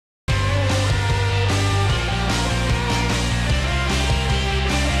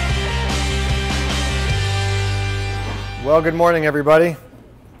Well, good morning, everybody.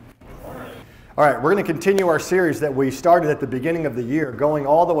 All right, we're going to continue our series that we started at the beginning of the year, going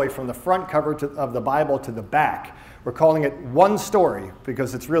all the way from the front cover of the Bible to the back. We're calling it One Story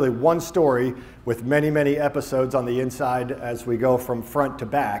because it's really one story with many, many episodes on the inside as we go from front to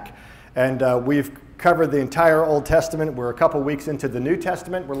back. And we've covered the entire Old Testament. We're a couple weeks into the New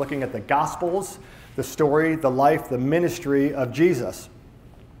Testament. We're looking at the Gospels, the story, the life, the ministry of Jesus.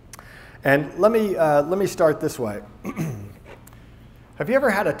 And let me start this way. Have you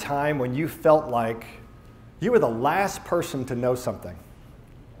ever had a time when you felt like you were the last person to know something?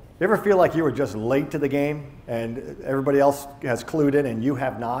 You ever feel like you were just late to the game and everybody else has clued in and you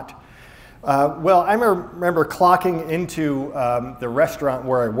have not? Well, I remember clocking into the restaurant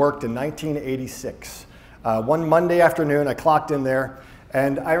where I worked in 1986. One Monday afternoon, I clocked in there,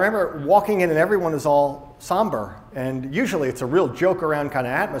 and I remember walking in and everyone was all somber. And usually it's a real joke around kind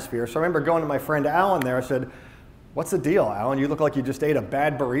of atmosphere. So I remember going to my friend Alan there. I said, "What's the deal, Alan? You look like you just ate a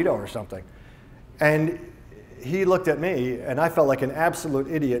bad burrito or something." And he looked at me, and I felt like an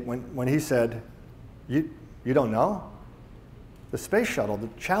absolute idiot when he said, you don't know? The space shuttle, the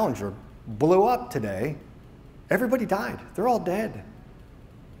Challenger, blew up today. Everybody died. They're all dead.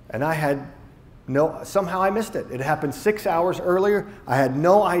 And somehow I missed it. It happened 6 hours earlier. I had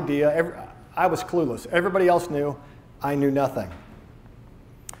no idea. I was clueless. Everybody else knew. I knew nothing.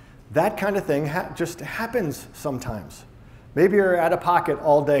 That kind of thing just happens sometimes. Maybe you're out of pocket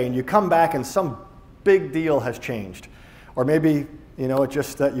all day and you come back and some big deal has changed. Or maybe, it's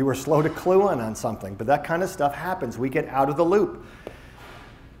just that you were slow to clue in on something. But that kind of stuff happens. We get out of the loop.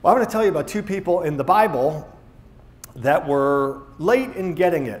 Well, I'm going to tell you about two people in the Bible that were late in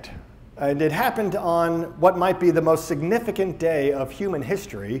getting it. And it happened on what might be the most significant day of human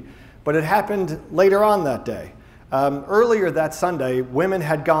history, but it happened later on that day. Earlier that Sunday, women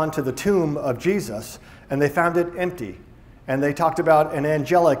had gone to the tomb of Jesus, and they found it empty. And they talked about an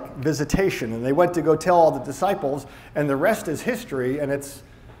angelic visitation, and they went to go tell all the disciples, and the rest is history, and it's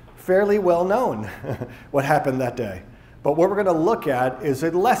fairly well known what happened that day. But what we're going to look at is a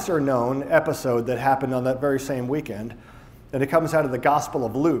lesser known episode that happened on that very same weekend, and it comes out of the Gospel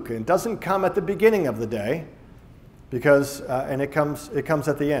of Luke. And it doesn't come at the beginning of the day, and it comes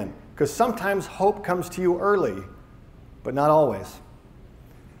at the end. Because sometimes hope comes to you early, but not always.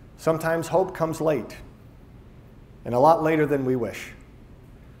 Sometimes hope comes late, and a lot later than we wish.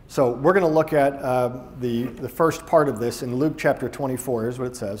 So we're going to look at the first part of this in Luke chapter 24. Here's what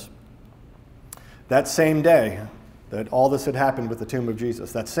it says. That same day that all this had happened with the tomb of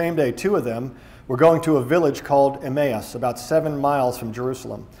Jesus, that same day, two of them were going to a village called Emmaus, about 7 miles from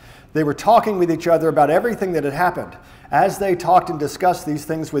Jerusalem. They were talking with each other about everything that had happened. As they talked and discussed these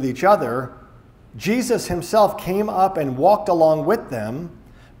things with each other, Jesus himself came up and walked along with them,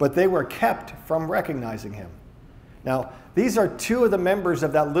 but they were kept from recognizing him. Now, these are two of the members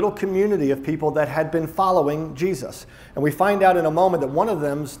of that little community of people that had been following Jesus. And we find out in a moment that one of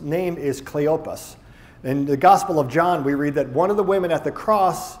them's name is Cleopas. In the Gospel of John, we read that one of the women at the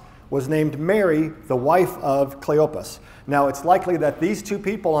cross was named Mary, the wife of Cleopas. Now, it's likely that these two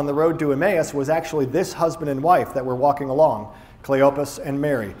people on the road to Emmaus was actually this husband and wife that were walking along, Cleopas and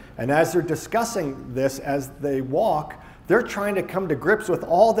Mary. And as they're discussing this as they walk, they're trying to come to grips with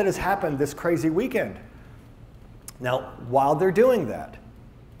all that has happened this crazy weekend. Now, while they're doing that,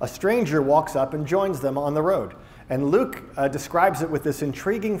 a stranger walks up and joins them on the road. And Luke describes it with this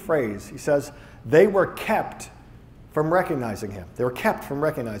intriguing phrase. He says, they were kept from recognizing him. They were kept from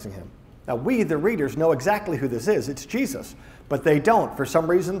recognizing him. Now, we, the readers, know exactly who this is. It's Jesus. But they don't. For some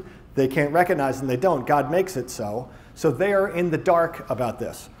reason, they can't recognize him. They don't. God makes it so. So they are in the dark about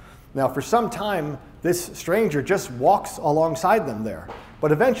this. Now, for some time, this stranger just walks alongside them there.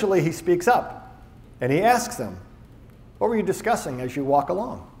 But eventually, he speaks up. And he asks them, what were you discussing as you walk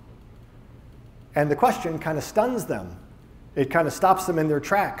along? And the question kind of stuns them. It kind of stops them in their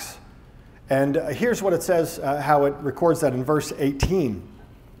tracks. And here's what it says, how it records that in verse 18.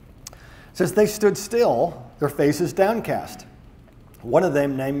 It says, they stood still, their faces downcast. One of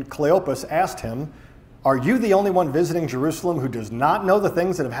them, named Cleopas, asked him, are you the only one visiting Jerusalem who does not know the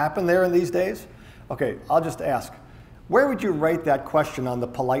things that have happened there in these days? Okay, I'll just ask, where would you rate that question on the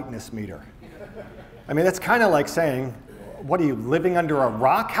politeness meter? I mean, it's kind of like saying, what are you, living under a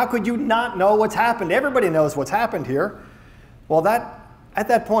rock? How could you not know what's happened? Everybody knows what's happened here. Well, at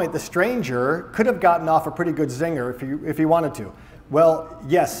that point, the stranger could have gotten off a pretty good zinger if he wanted to. Well,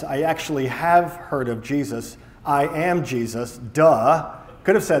 yes, I actually have heard of Jesus. I am Jesus, duh.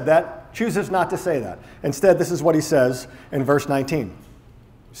 Could have said that, chooses not to say that. Instead, this is what he says in verse 19.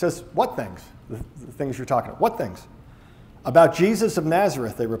 He says, what things? The things you're talking about. What things? About Jesus of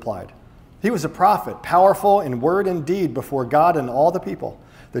Nazareth, they replied. He was a prophet, powerful in word and deed before God and all the people.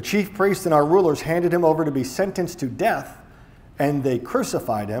 The chief priests and our rulers handed him over to be sentenced to death, and they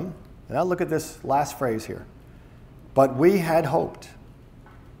crucified him. And now look at this last phrase here. But we had hoped.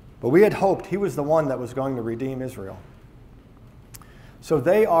 But we had hoped he was the one that was going to redeem Israel. So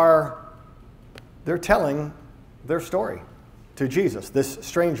they're telling their story to Jesus, this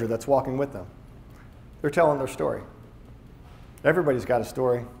stranger that's walking with them. They're telling their story. Everybody's got a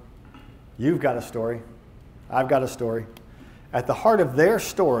story. You've got a story. I've got a story. At the heart of their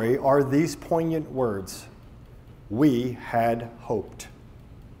story are these poignant words. We had hoped.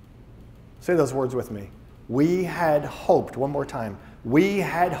 Say those words with me. We had hoped. One more time. We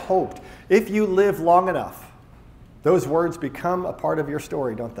had hoped. If you live long enough, those words become a part of your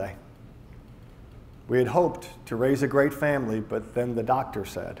story, don't they? We had hoped to raise a great family, but then the doctor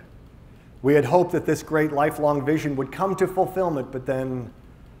said. We had hoped that this great lifelong vision would come to fulfillment, but then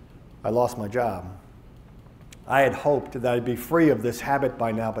I lost my job. I had hoped that I'd be free of this habit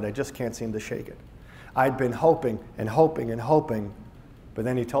by now, but I just can't seem to shake it. I'd been hoping and hoping and hoping, but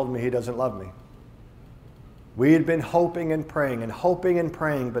then he told me he doesn't love me. We had been hoping and praying,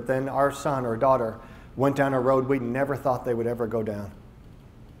 but then our son or daughter went down a road we never thought they would ever go down.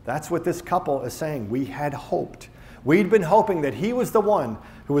 That's what this couple is saying. We had hoped. We'd been hoping that he was the one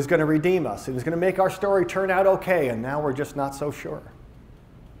who was going to redeem us. He was going to make our story turn out okay, and now we're just not so sure.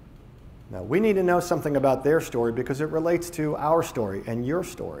 Now, we need to know something about their story because it relates to our story and your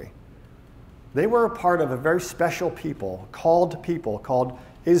story. They were a part of a very special people called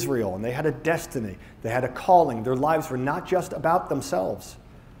Israel, and they had a destiny. They had a calling. Their lives were not just about themselves.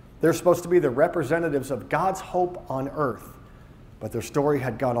 They're supposed to be the representatives of God's hope on earth, but their story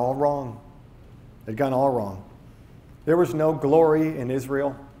had gone all wrong. It had gone all wrong. There was no glory in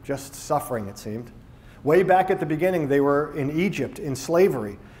Israel, just suffering, it seemed. Way back at the beginning, they were in Egypt, in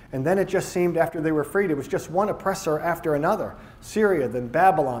slavery. And then it just seemed after they were freed, it was just one oppressor after another. Syria, then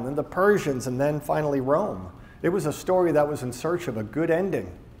Babylon, then the Persians, and then finally Rome. It was a story that was in search of a good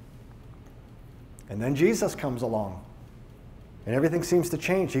ending. And then Jesus comes along. And everything seems to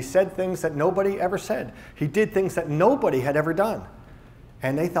change. He said things that nobody ever said. He did things that nobody had ever done.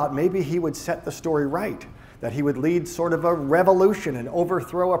 And they thought maybe he would set the story right, that he would lead sort of a revolution and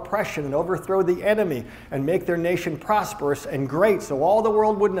overthrow oppression and overthrow the enemy and make their nation prosperous and great so all the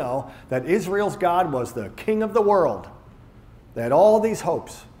world would know that Israel's God was the king of the world. They had all these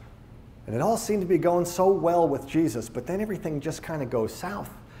hopes. And it all seemed to be going so well with Jesus, but then everything just kind of goes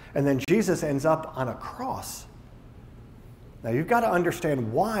south. And then Jesus ends up on a cross. Now you've got to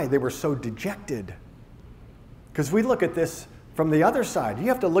understand why they were so dejected. Because we look at this from the other side. You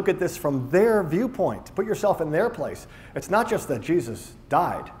have to look at this from their viewpoint. Put yourself in their place. It's not just that Jesus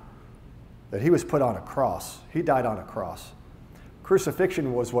died, that he was put on a cross. He died on a cross.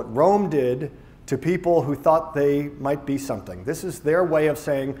 Crucifixion was what Rome did to people who thought they might be something. This is their way of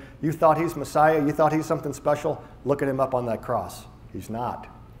saying, you thought he's Messiah, you thought he's something special, look at him up on that cross. He's not.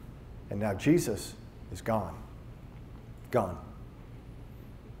 And now Jesus is gone. Gone.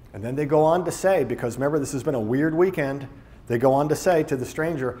 And then they go on to say, because remember this has been a weird weekend, they go on to say to the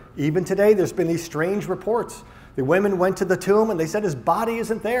stranger, even today there's been these strange reports. The women went to the tomb and they said his body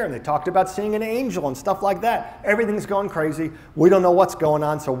isn't there. And they talked about seeing an angel and stuff like that. Everything's going crazy. We don't know what's going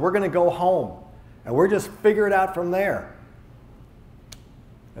on, so we're going to go home. And we're just figure it out from there.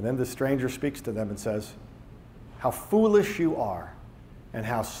 And then the stranger speaks to them and says, how foolish you are and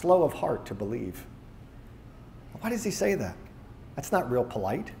how slow of heart to believe. Why does he say that? That's not real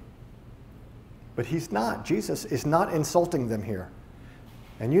polite. But he's not. Jesus is not insulting them here.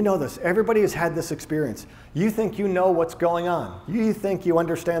 And you know this. Everybody has had this experience. You think you know what's going on. You think you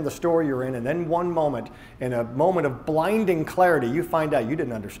understand the story you're in, and then one moment, in a moment of blinding clarity, you find out you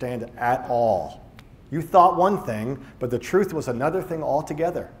didn't understand it at all. You thought one thing, but the truth was another thing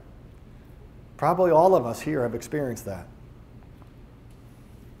altogether. Probably all of us here have experienced that.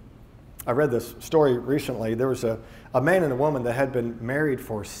 I read this story recently. There was a man and a woman that had been married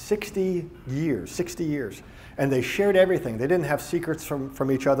for 60 years, and they shared everything. They didn't have secrets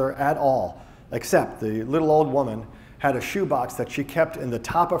from each other at all, except the little old woman had a shoebox that she kept in the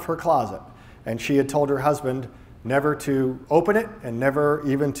top of her closet, and she had told her husband never to open it and never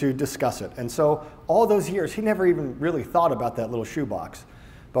even to discuss it. And so all those years, he never even really thought about that little shoebox.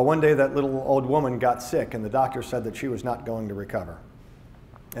 But one day that little old woman got sick, and the doctor said that she was not going to recover.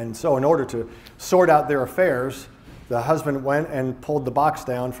 And so in order to sort out their affairs, the husband went and pulled the box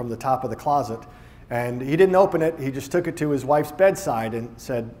down from the top of the closet, and he didn't open it. He just took it to his wife's bedside and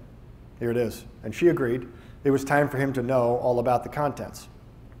said, here it is. And she agreed. It was time for him to know all about the contents.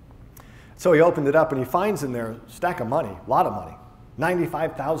 So he opened it up, and he finds in there a stack of money, a lot of money,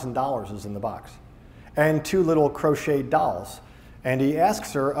 $95,000 is in the box. And 2 little crocheted dolls. And he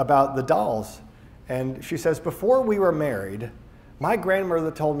asks her about the dolls. And she says, before we were married, my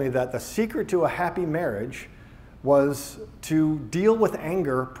grandmother told me that the secret to a happy marriage was to deal with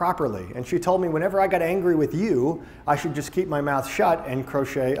anger properly. And she told me whenever I got angry with you, I should just keep my mouth shut and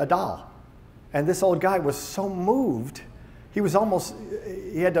crochet a doll. And this old guy was so moved, he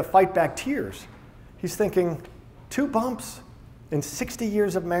had to fight back tears. He's thinking, 2 bumps in 60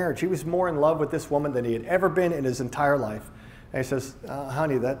 years of marriage. He was more in love with this woman than he had ever been in his entire life. And he says,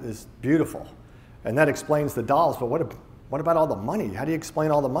 honey, that is beautiful. And that explains the dolls, but what about all the money? How do you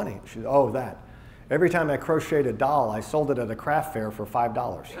explain all the money? She said, oh, that. Every time I crocheted a doll, I sold it at a craft fair for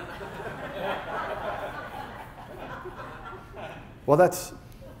 $5. Well, that's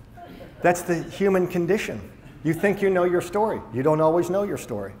the human condition. You think you know your story. You don't always know your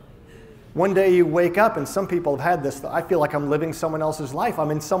story. One day you wake up, and some people have had this, I feel like I'm living someone else's life.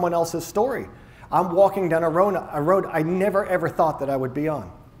 I'm in someone else's story. I'm walking down a road I never ever thought that I would be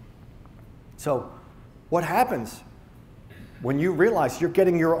on. So what happens when you realize you're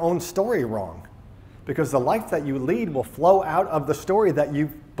getting your own story wrong? Because the life that you lead will flow out of the story that you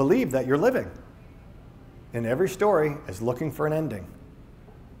believe that you're living. And every story is looking for an ending.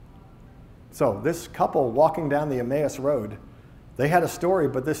 So this couple walking down the Emmaus road, they had a story,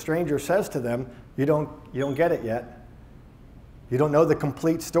 but this stranger says to them, you don't get it yet. You don't know the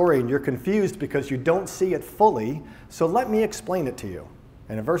complete story, and you're confused because you don't see it fully, so let me explain it to you.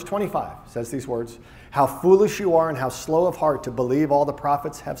 And in verse 25, it says these words, how foolish you are and how slow of heart to believe all the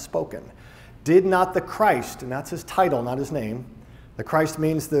prophets have spoken. Did not the Christ, and that's his title, not his name. The Christ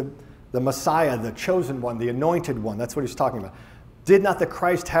means the Messiah, the chosen one, the anointed one. That's what he's talking about. Did not the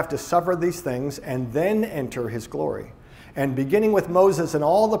Christ have to suffer these things and then enter his glory? And beginning with Moses and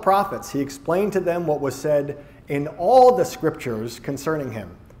all the prophets, he explained to them what was said in all the scriptures concerning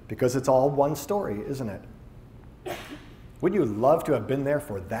him. Because it's all one story, isn't it? Wouldn't you love to have been there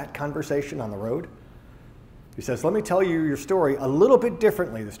for that conversation on the road? He says, let me tell you your story a little bit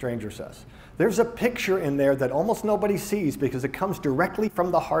differently, the stranger says. There's a picture in there that almost nobody sees because it comes directly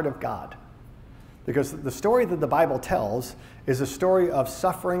from the heart of God. Because the story that the Bible tells is a story of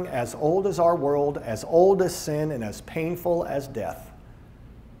suffering as old as our world, as old as sin, and as painful as death.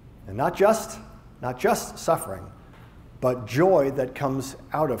 And not just suffering, but joy that comes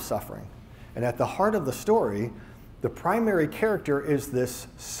out of suffering. And at the heart of the story, the primary character is this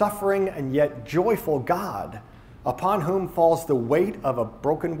suffering and yet joyful God upon whom falls the weight of a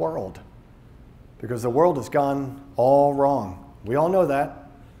broken world. Because the world has gone all wrong. We all know that.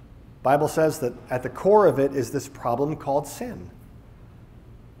 The Bible says that at the core of it is this problem called sin.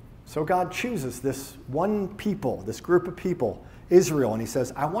 So God chooses this one people, this group of people, Israel, and he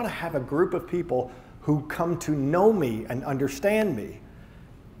says, I want to have a group of people who come to know me and understand me.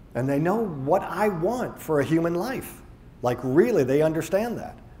 And they know what I want for a human life. Like really, they understand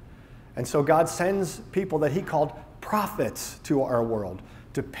that. And so God sends people that he called prophets to our world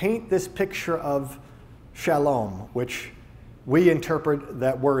to paint this picture of shalom, which we interpret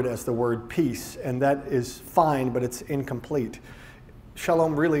that word as the word peace, and that is fine, but it's incomplete.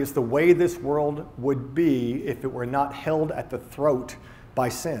 Shalom really is the way this world would be if it were not held at the throat by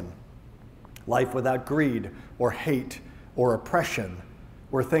sin. Life without greed or hate or oppression,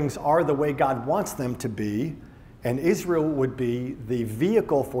 where things are the way God wants them to be, and Israel would be the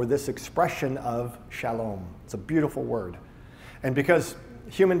vehicle for this expression of shalom. It's a beautiful word. And because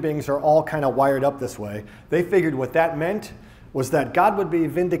human beings are all kind of wired up this way, they figured what that meant was that God would be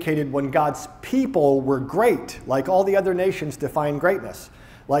vindicated when God's people were great, like all the other nations define greatness.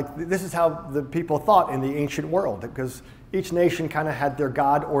 Like this is how the people thought in the ancient world, because each nation kind of had their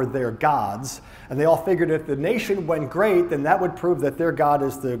god or their gods, and they all figured if the nation went great, then that would prove that their God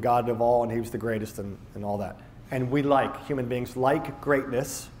is the God of all, and he was the greatest and all that. And human beings like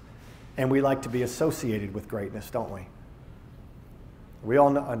greatness, and we like to be associated with greatness, don't we? We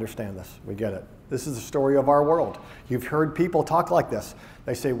all understand this. We get it. This is the story of our world. You've heard people talk like this.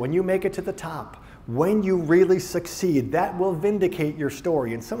 They say, when you make it to the top, when you really succeed, that will vindicate your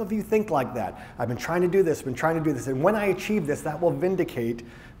story. And some of you think like that. I've been trying to do this, and when I achieve this, that will vindicate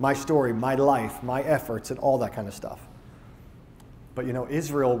my story, my life, my efforts, and all that kind of stuff. But you know,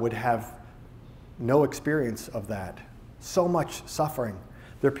 Israel would have no experience of that. So much suffering.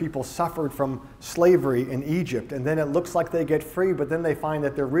 Their people suffered from slavery in Egypt, and then it looks like they get free, but then they find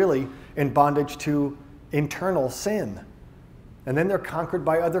that they're really in bondage to internal sin. And then they're conquered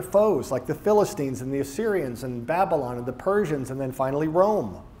by other foes, like the Philistines and the Assyrians and Babylon and the Persians, and then finally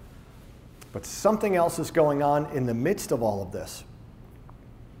Rome. But something else is going on in the midst of all of this.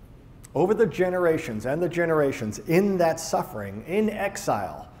 over the generations and the generations in that suffering, in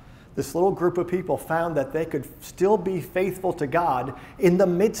exile, this little group of people found that they could still be faithful to God in the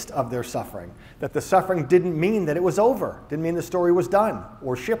midst of their suffering. That the suffering didn't mean that it was over, didn't mean the story was done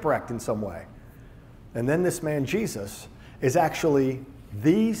or shipwrecked in some way. And then this man, Jesus, is actually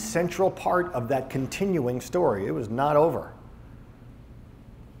the central part of that continuing story. It was not over.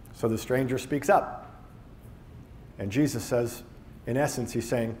 So the stranger speaks up. And Jesus says, in essence, he's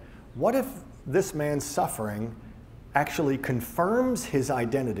saying, what if this man's suffering actually confirms his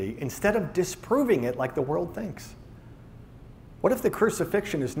identity instead of disproving it like the world thinks? What if the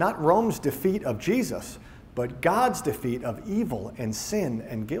crucifixion is not Rome's defeat of Jesus, but God's defeat of evil and sin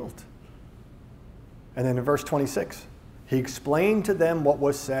and guilt? And then in verse 26, he explained to them what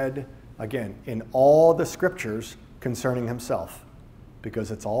was said, again, in all the scriptures concerning himself,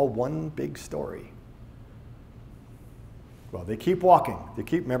 because it's all one big story. Well, they keep walking.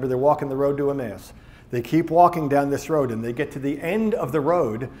 Remember, they're walking the road to Emmaus. They keep walking down this road, and they get to the end of the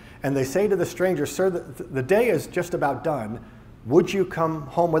road, and they say to the stranger, "Sir, the day is just about done. Would you come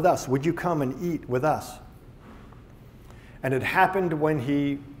home with us? Would you come and eat with us?" And it happened when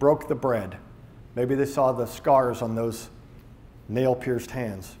he broke the bread. Maybe they saw the scars on those nail-pierced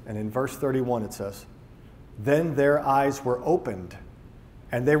hands. And in verse 31 it says, "Then their eyes were opened,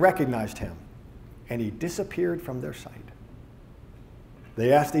 and they recognized him, and he disappeared from their sight.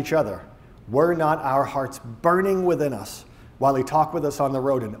 They asked each other, 'Were not our hearts burning within us while he talked with us on the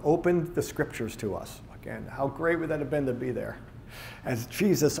road and opened the scriptures to us?'" Again, how great would that have been to be there as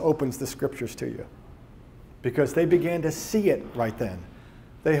Jesus opens the scriptures to you? Because they began to see it right then.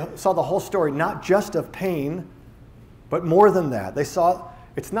 They saw the whole story, not just of pain, but more than that. They saw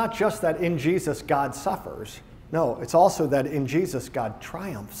it's not just that in Jesus God suffers. No, it's also that in Jesus God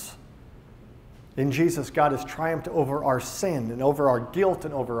triumphs. In Jesus, God has triumphed over our sin and over our guilt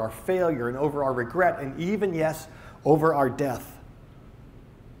and over our failure and over our regret and even, yes, over our death.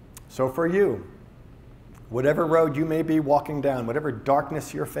 So for you, whatever road you may be walking down, whatever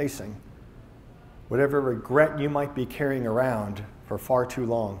darkness you're facing, whatever regret you might be carrying around for far too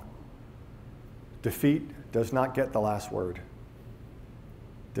long, defeat does not get the last word.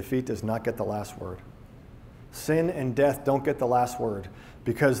 Defeat does not get the last word. Sin and death don't get the last word,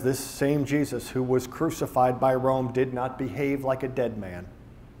 because this same Jesus who was crucified by Rome did not behave like a dead man.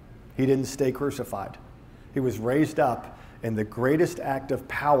 He didn't stay crucified. He was raised up in the greatest act of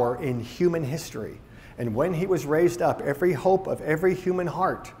power in human history. And when he was raised up, every hope of every human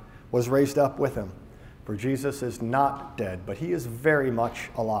heart was raised up with him. For Jesus is not dead, but he is very much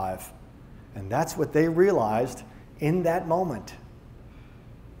alive. And that's what they realized in that moment.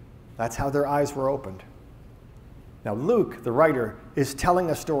 That's how their eyes were opened. Now, Luke, the writer, is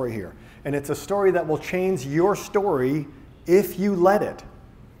telling a story here. And it's a story that will change your story if you let it.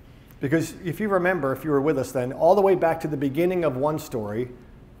 Because if you remember, if you were with us then, all the way back to the beginning of one story,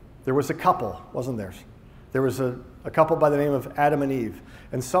 there was a couple, wasn't there? There was a couple by the name of Adam and Eve.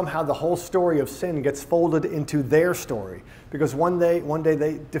 And somehow the whole story of sin gets folded into their story. Because one day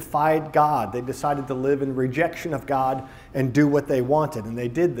they defied God. They decided to live in rejection of God and do what they wanted. And they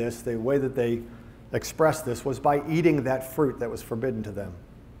did this, the way that they expressed this was by eating that fruit that was forbidden to them.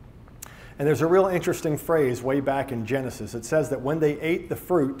 And there's a real interesting phrase way back in Genesis. It says that when they ate the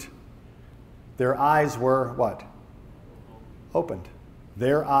fruit, their eyes were what? Opened.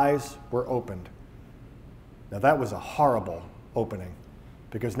 Their eyes were opened. Now that was a horrible opening,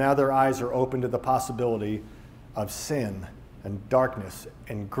 because now their eyes are open to the possibility of sin and darkness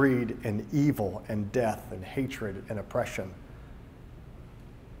and greed and evil and death and hatred and oppression.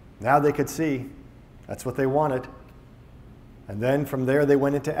 Now they could see. That's what they wanted. And then from there they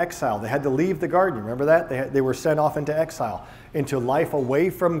went into exile. They had to leave the garden. Remember that? They were sent off into exile, into life away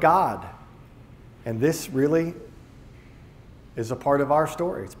from God. And this really is a part of our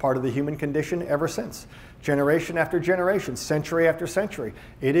story. It's part of the human condition ever since. Generation after generation, century after century.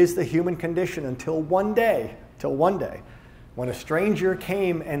 It is the human condition until one day, when a stranger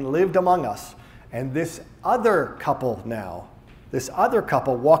came and lived among us. And this other couple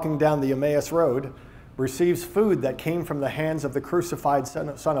walking down the Emmaus road, receives food that came from the hands of the crucified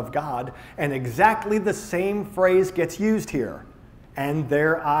Son of God, and exactly the same phrase gets used here. And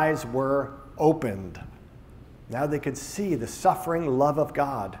their eyes were opened. Now they could see the suffering love of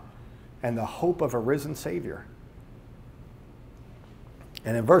God and the hope of a risen Savior.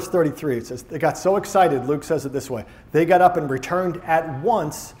 And in verse 33, it says, they got so excited, Luke says it this way, they got up and returned at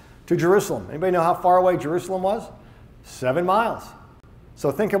once to Jerusalem. Anybody know how far away Jerusalem was? 7 miles.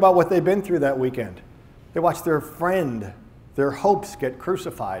 So think about what they've been through that weekend. They watched their friend, their hopes get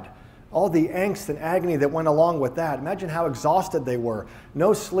crucified. all the angst and agony that went along with that. Imagine how exhausted they were.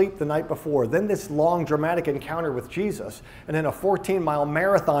 No sleep the night before. Then this long, dramatic encounter with Jesus. And then a 14-mile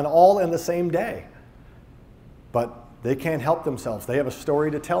marathon all in the same day. But they can't help themselves. They have a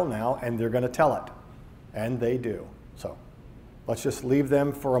story to tell now, and they're going to tell it. And they do. So let's just leave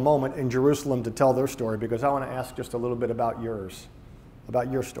them for a moment in Jerusalem to tell their story, because I want to ask just a little bit about yours, about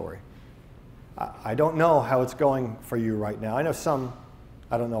your story. I don't know how it's going for you right now. I know some,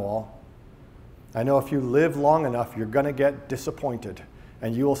 I don't know all. I know if you live long enough, you're going to get disappointed,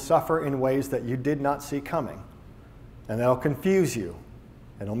 and you will suffer in ways that you did not see coming. And that'll confuse you,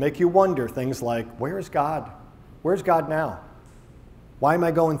 and it'll make you wonder things like, where's God? Where's God now? Why am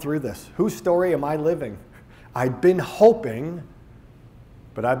I going through this? Whose story am I living? I've been hoping,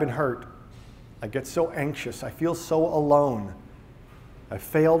 but I've been hurt. I get so anxious. I feel so alone. I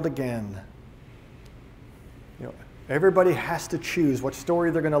failed again. You know, everybody has to choose what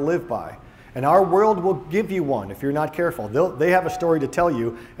story they're going to live by. And our world will give you one if you're not careful. They have a story to tell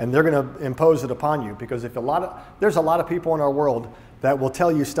you, and they're going to impose it upon you. Because if there's a lot of people in our world that will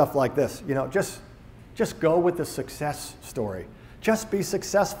tell you stuff like this. You know, just go with the success story. Just be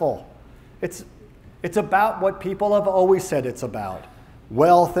successful. It's about what people have always said it's about.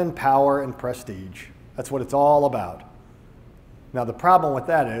 Wealth and power and prestige. That's what it's all about. Now the problem with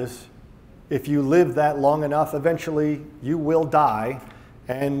that is, if you live that long enough, eventually you will die,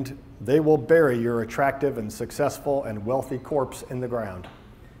 and they will bury your attractive and successful and wealthy corpse in the ground.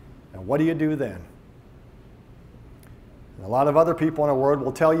 Now what do you do then? And a lot of other people in our world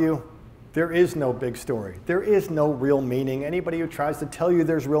will tell you, there is no big story. There is no real meaning. Anybody who tries to tell you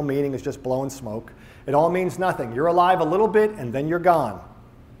there's real meaning is just blowing smoke. It all means nothing. You're alive a little bit and then you're gone.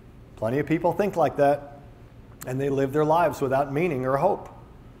 Plenty of people think like that, and they live their lives without meaning or hope.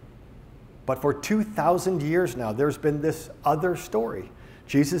 But for 2,000 years now, there's been this other story.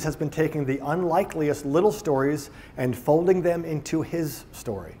 Jesus has been taking the unlikeliest little stories and folding them into his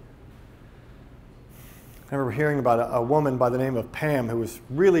story. I remember hearing about a woman by the name of Pam who was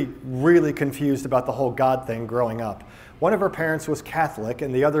really, really confused about the whole God thing growing up. One of her parents was Catholic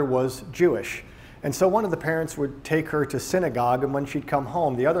and the other was Jewish. And so one of the parents would take her to synagogue, and when she'd come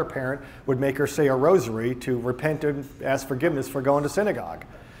home, the other parent would make her say a rosary to repent and ask forgiveness for going to synagogue.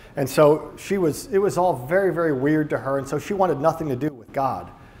 And so it was all very, very weird to her, and so she wanted nothing to do with God.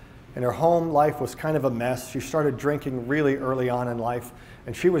 And her home life was kind of a mess. She started drinking really early on in life,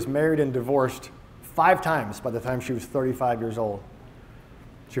 and she was married and divorced 5 times by the time she was 35 years old.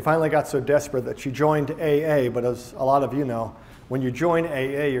 She finally got so desperate that she joined AA, but as a lot of you know, when you join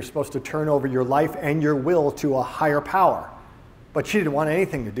AA, you're supposed to turn over your life and your will to a higher power. But she didn't want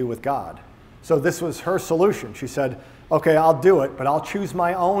anything to do with God. So this was her solution. She said, okay, I'll do it, but I'll choose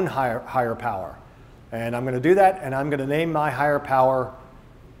my own higher power. And I'm going to do that, and I'm going to name my higher power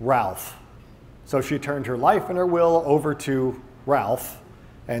Ralph. So she turned her life and her will over to Ralph.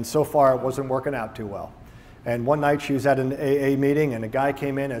 And so far, it wasn't working out too well. And one night, she was at an AA meeting, and a guy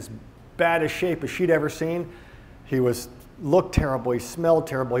came in as bad a shape as she'd ever seen. He looked terrible. He smelled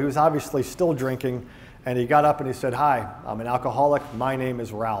terrible. He was obviously still drinking. And he got up and he said, hi, I'm an alcoholic. My name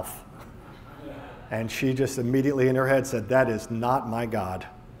is Ralph. And she just immediately in her head said, that is not my God.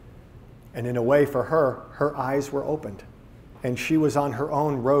 And in a way, for her, her eyes were opened. And she was on her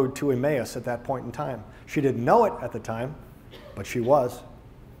own road to Emmaus at that point in time. She didn't know it at the time, but she was.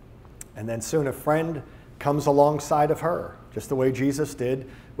 And then soon a friend comes alongside of her, just the way Jesus did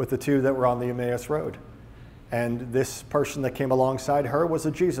with the 2 that were on the Emmaus road. And this person that came alongside her was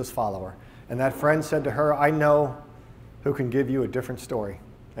a Jesus follower. And that friend said to her, I know who can give you a different story.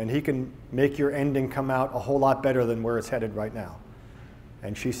 And he can make your ending come out a whole lot better than where it's headed right now.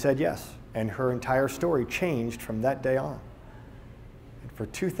 And she said yes. And her entire story changed from that day on. And for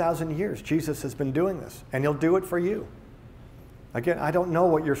 2,000 years, Jesus has been doing this. And he'll do it for you. Again, I don't know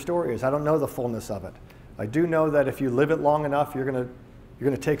what your story is. I don't know the fullness of it. I do know that if you live it long enough, you're going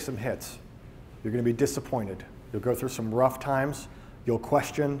to take some hits. You're going to be disappointed. You'll go through some rough times. You'll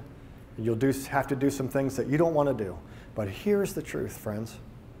question. And you'll have to do some things that you don't want to do. But here's the truth, friends.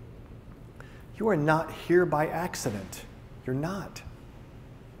 You are not here by accident. You're not.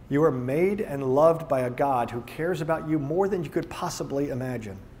 You are made and loved by a God who cares about you more than you could possibly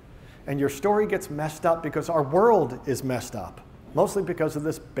imagine. And your story gets messed up because our world is messed up. Mostly because of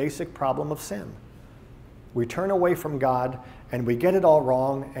this basic problem of sin. We turn away from God and we get it all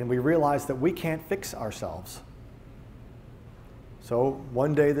wrong and we realize that we can't fix ourselves. So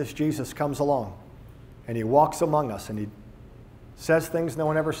one day this Jesus comes along and he walks among us and he says things no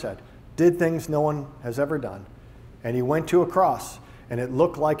one ever said, did things no one has ever done. And he went to a cross and it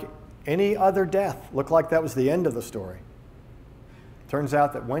looked like any other death, looked like that was the end of the story. Turns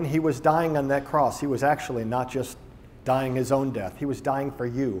out that when he was dying on that cross, he was actually not just dying his own death. He was dying for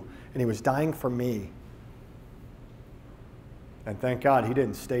you, and he was dying for me. And thank God he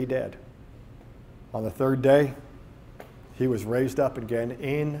didn't stay dead. On the third day, he was raised up again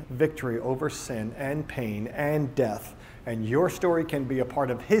in victory over sin and pain and death. And your story can be a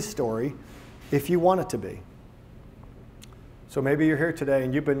part of his story if you want it to be. So maybe you're here today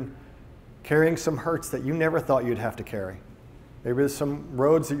and you've been carrying some hurts that you never thought you'd have to carry. Maybe there's some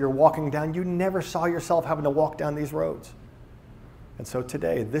roads that you're walking down. You never saw yourself having to walk down these roads. And so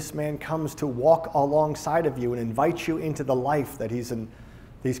today, this man comes to walk alongside of you and invite you into the life that he's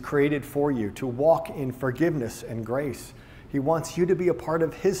created for you, to walk in forgiveness and grace. He wants you to be a part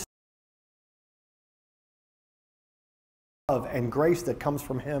of his love and grace that comes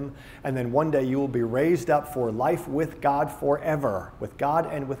from him. And then one day you will be raised up for life with God forever, with God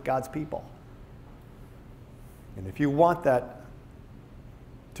and with God's people. And if you want that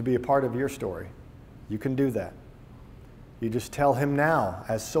to be a part of your story, you can do that. You just tell him now,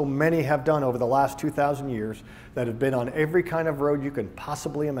 as so many have done over the last 2,000 years that have been on every kind of road you can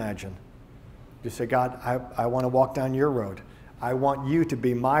possibly imagine. You say, God, I want to walk down your road. I want you to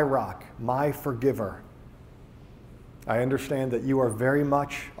be my rock, my forgiver. I understand that you are very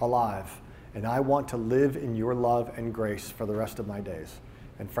much alive, and I want to live in your love and grace for the rest of my days.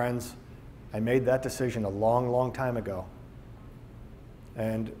 And friends, I made that decision a long, long time ago.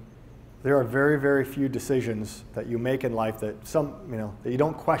 And there are very, very few decisions that you make in life that that you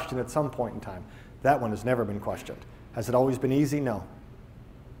don't question at some point in time. That one has never been questioned. Has it always been easy? No.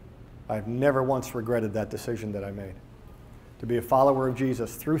 I've never once regretted that decision that I made. To be a follower of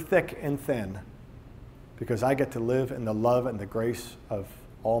Jesus through thick and thin, because I get to live in the love and the grace of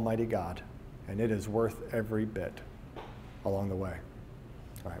Almighty God, and it is worth every bit along the way.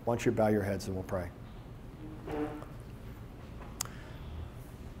 All right, why don't you bow your heads and we'll pray.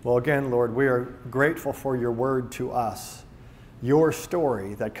 Well, again, Lord, we are grateful for your word to us, your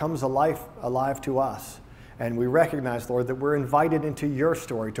story that comes alive to us. And we recognize, Lord, that we're invited into your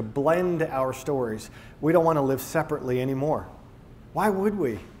story to blend our stories. We don't want to live separately anymore. Why would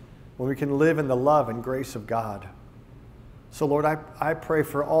we, when we can live in the love and grace of God? So, Lord, I pray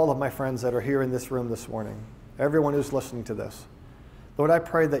for all of my friends that are here in this room this morning, everyone who's listening to this. Lord, I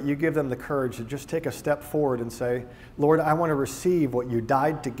pray that you give them the courage to just take a step forward and say, Lord, I want to receive what you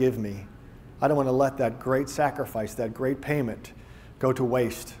died to give me. I don't want to let that great sacrifice, that great payment go to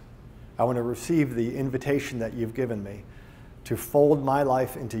waste. I want to receive the invitation that you've given me to fold my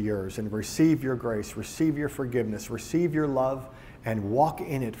life into yours and receive your grace, receive your forgiveness, receive your love, and walk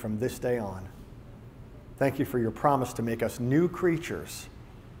in it from this day on. Thank you for your promise to make us new creatures,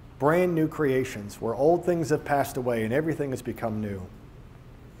 brand new creations, where old things have passed away and everything has become new.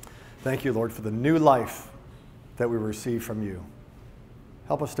 Thank you, Lord, for the new life that we receive from you.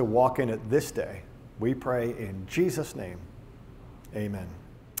 Help us to walk in it this day. We pray in Jesus' name. Amen.